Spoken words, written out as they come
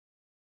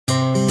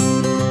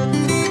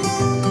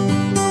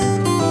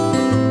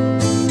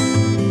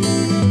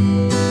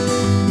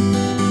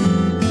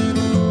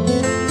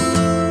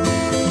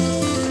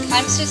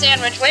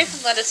Suzanne Ridgway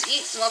from Let Us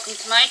Eat, and welcome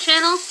to my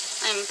channel.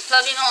 I'm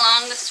plugging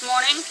along this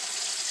morning.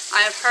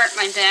 I have hurt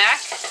my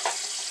back,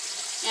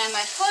 and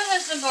my foot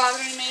has been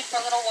bothering me for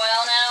a little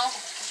while now.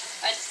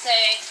 I'd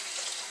say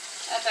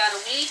about a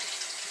week.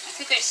 I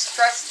think I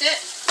stressed it.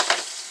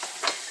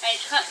 I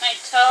cut my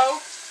toe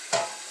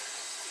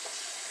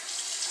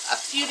a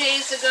few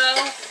days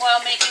ago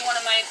while making one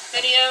of my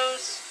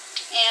videos,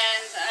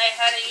 and I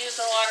had to use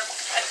a lot of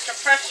extra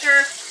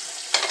pressure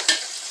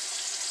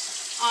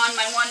on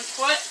my one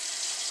foot,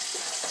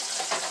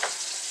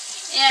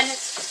 and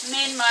it's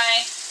made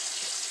my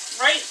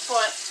right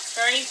foot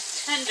very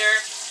tender,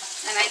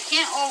 and I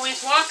can't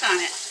always walk on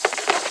it.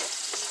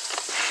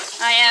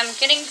 I am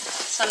getting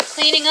some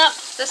cleaning up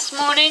this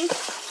morning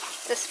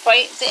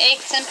despite the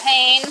aches and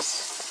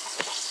pains,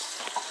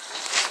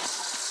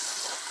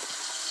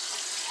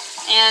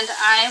 and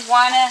I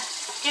want to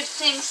get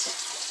things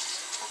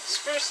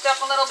spruced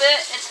up a little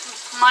bit.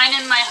 It's mine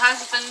and my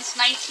husband's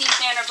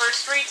 19th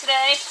anniversary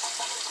today.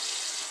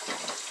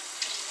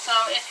 So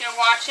if you're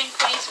watching,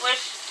 please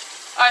wish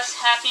us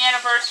happy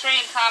anniversary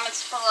in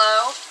comments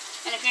below.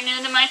 And if you're new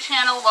to my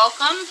channel,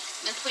 welcome,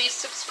 and please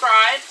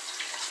subscribe.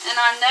 And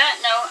on that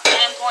note, I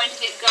am going to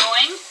get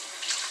going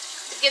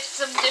to get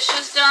some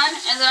dishes done,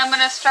 and then I'm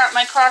going to start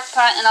my crock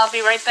pot, and I'll be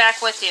right back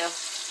with you.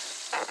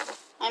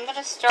 I'm going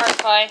to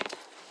start by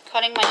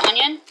cutting my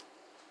onion.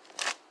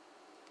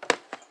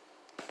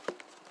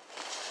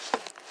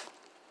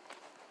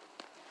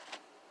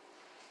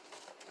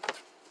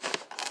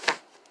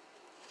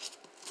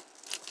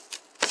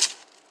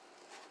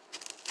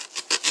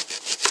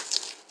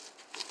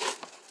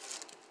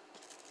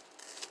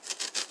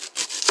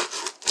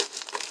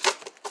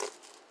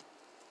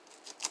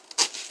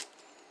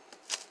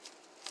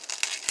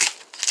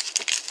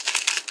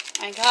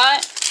 I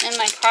got in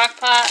my crock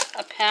pot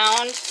a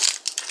pound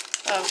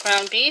of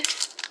ground beef.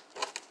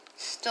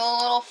 Still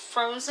a little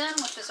frozen,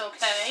 which is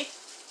okay,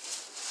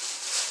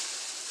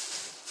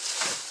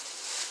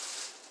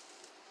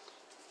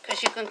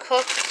 because you can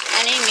cook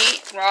any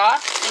meat raw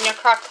in your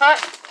crock pot.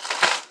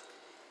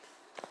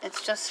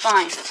 It's just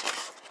fine.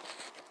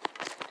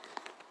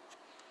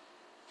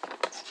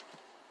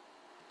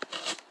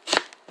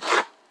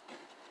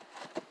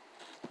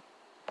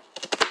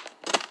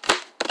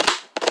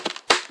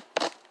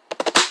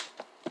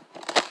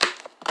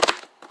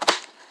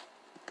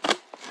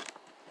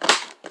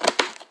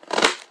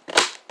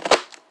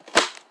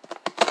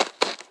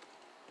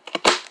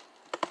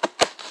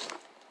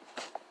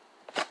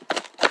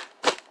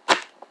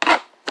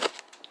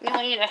 You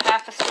only need a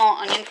half a small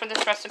onion for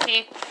this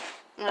recipe,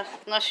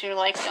 unless you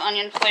like the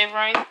onion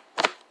flavoring.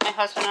 My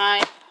husband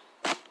and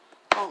I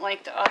don't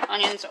like the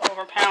onions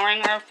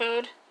overpowering our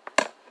food.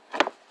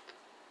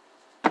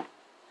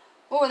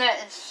 Oh,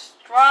 that is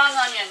strong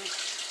onion.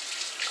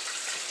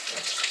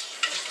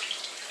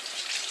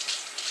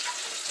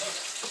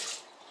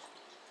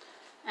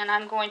 And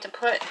I'm going to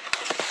put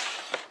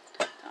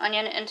the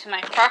onion into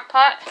my crock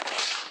pot.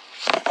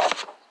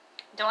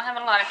 Don't have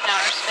a lot of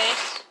counter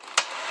space.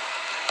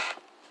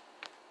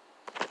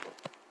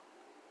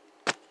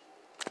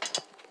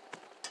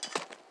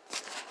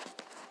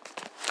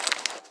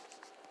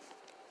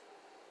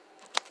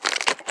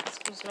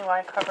 Excuse me while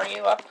I cover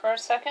you up for a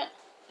second.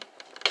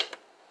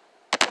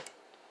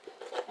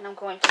 And I'm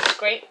going to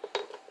scrape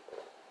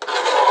the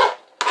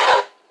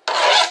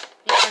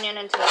onion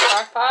into the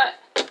crock pot.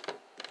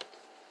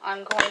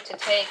 I'm going to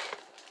take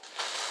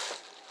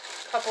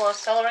a couple of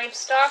celery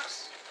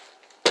stalks.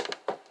 I'm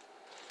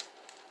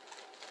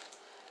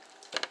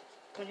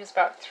going to use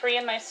about 3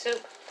 in my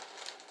soup.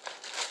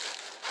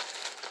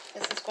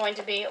 This is going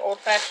to be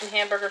old-fashioned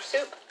hamburger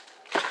soup.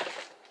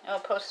 I'll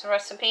post the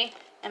recipe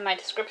in my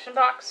description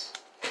box.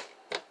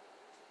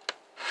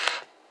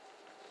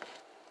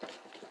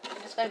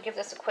 I'm just going to give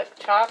this a quick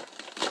chop.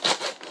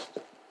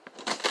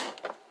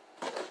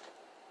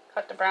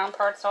 Cut the brown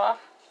parts off.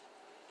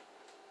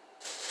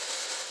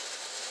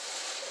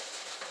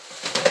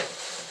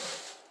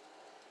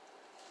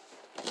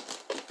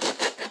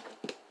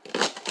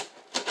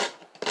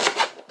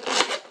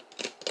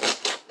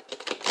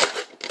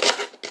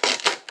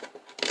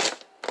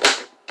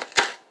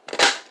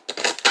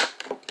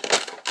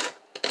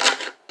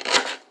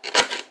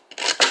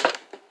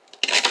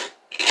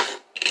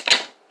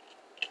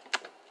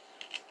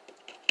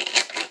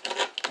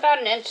 About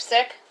an inch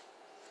thick.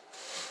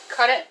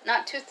 Cut it,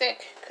 not too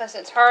thick, because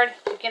it's hard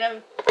to get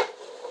them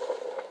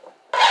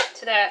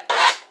to that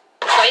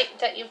bite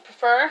that you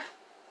prefer.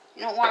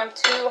 You don't want them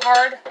too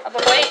hard of a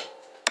bite.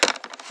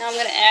 Now I'm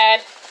going to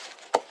add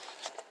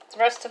the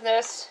rest of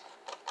this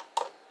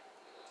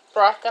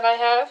broth that I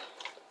have.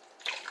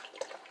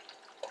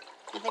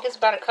 I think it's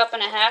about 1.5 cups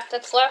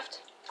that's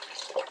left.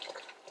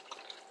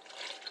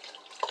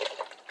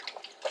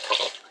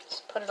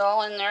 Just put it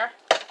all in there.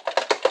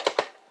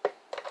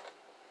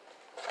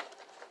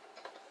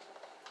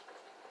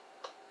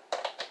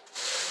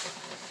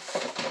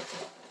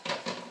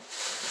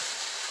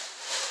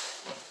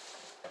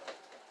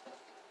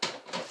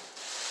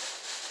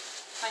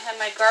 I have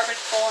my garbage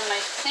bowl in my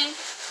sink.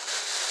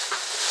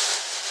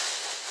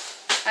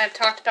 I've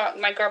talked about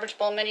my garbage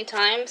bowl many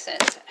times.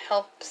 It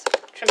helps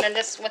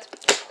tremendous with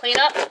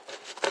cleanup.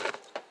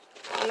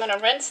 I'm going to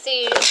rinse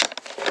these,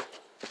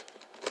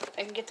 if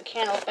I can get the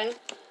can open,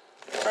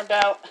 for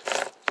about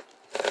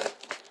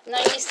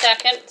 90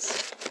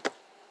 seconds.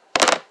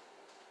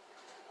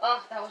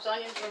 Oh, those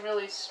onions are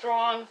really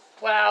strong.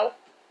 Wow.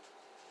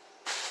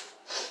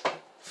 Oh,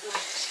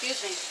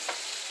 excuse me.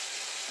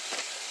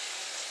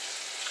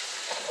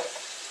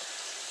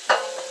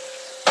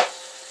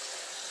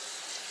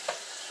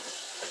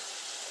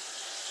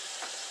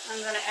 I'm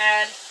going to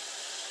add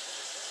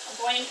a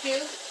bouillon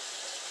cube.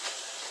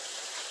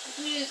 You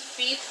can use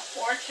beef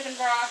or chicken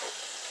broth.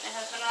 My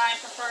husband and I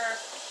prefer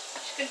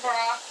chicken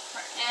broth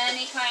for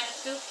any kind of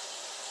soup.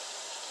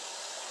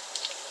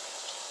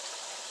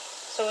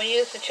 So we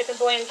use the chicken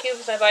bouillon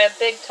cubes. I buy a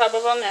big tub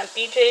of them at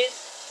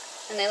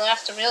BJ's, and they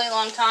last a really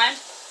long time.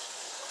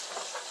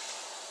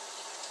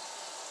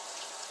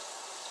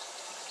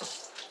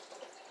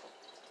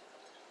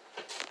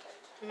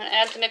 I'm going to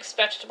add the mixed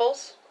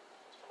vegetables.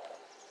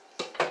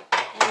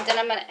 And then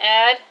I'm going to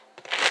add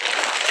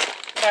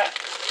about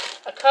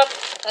a cup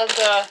of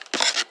the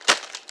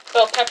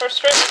bell pepper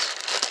strips.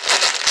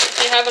 If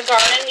you have a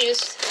garden,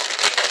 use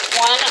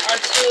 1 or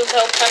 2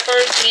 bell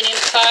peppers, medium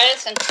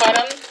size, and cut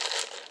them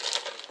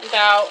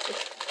about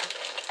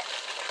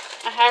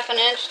a ½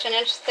 inch to 1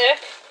 inch thick.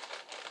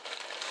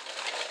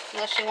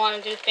 Unless you want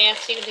to do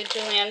fancy, you can do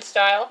julienne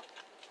style.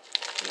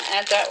 I'm going to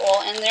add that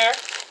all in there.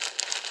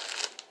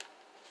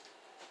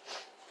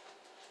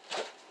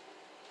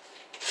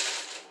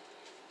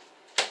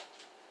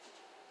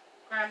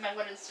 Grab my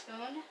wooden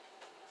spoon.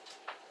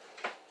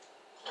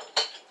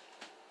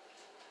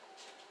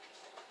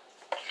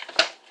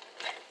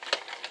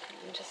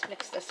 And just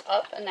mix this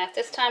up. And at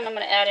this time I'm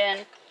going to add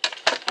in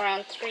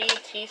around 3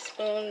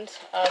 teaspoons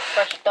of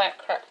fresh black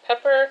cracked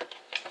pepper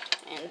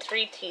and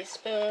 3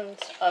 teaspoons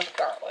of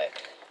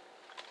garlic.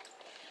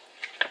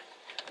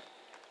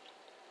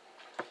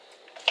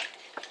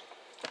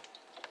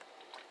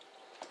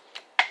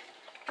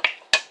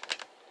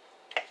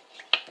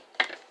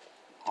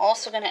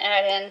 Also going to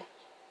add in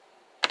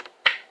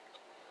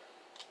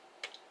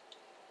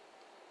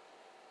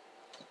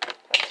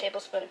a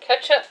tablespoon of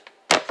ketchup.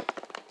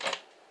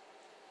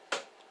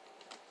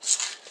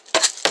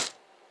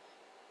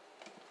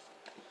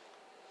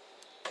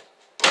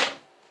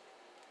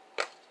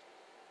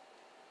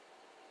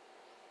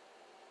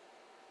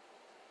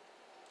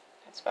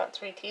 That's about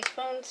 3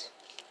 teaspoons.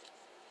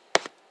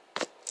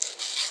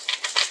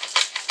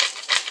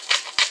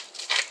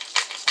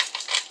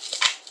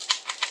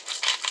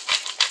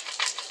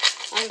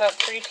 And about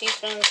 3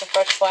 teaspoons of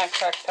fresh black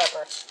cracked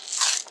pepper.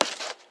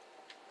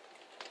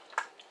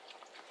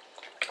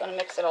 I'm going to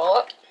mix it all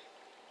up.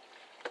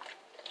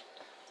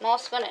 I'm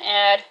also going to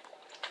add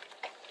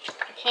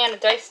a can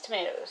of diced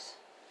tomatoes.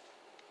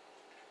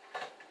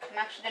 I'm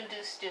actually going to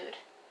do stewed.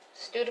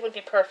 Stewed would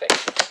be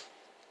perfect.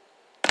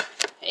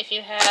 If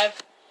you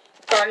have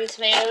garden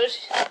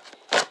tomatoes,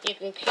 you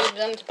can cube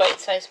them to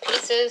bite-sized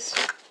pieces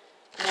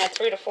and add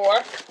 3 to 4.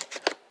 I'm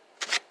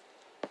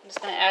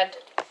just going to add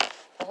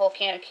the whole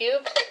can of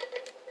cubes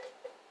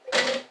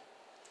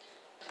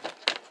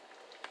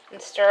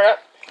and stir it up.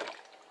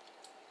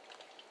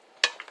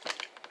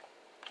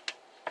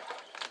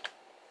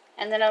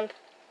 And then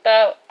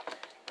about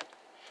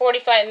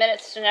 45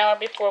 minutes to an hour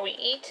before we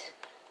eat,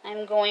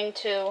 I'm going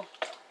to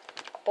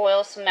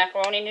boil some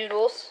macaroni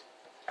noodles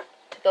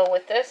to go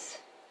with this.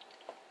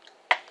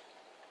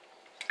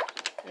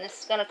 And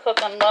this is going to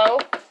cook on low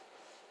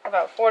for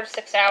about 4 to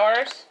 6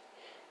 hours.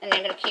 And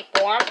you're going to keep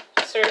warm.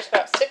 It serves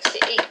about 6 to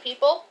 8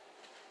 people.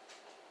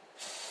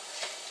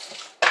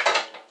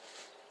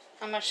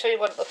 I'm going to show you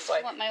what it looks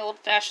like. What my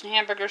old-fashioned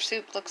hamburger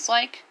soup looks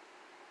like.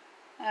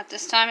 At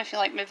this time, if you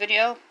like my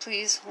video,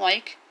 please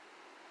like,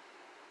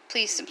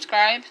 please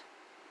subscribe,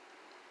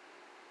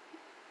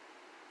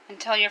 and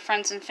tell your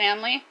friends and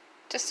family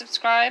to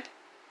subscribe,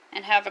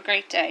 and have a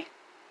great day.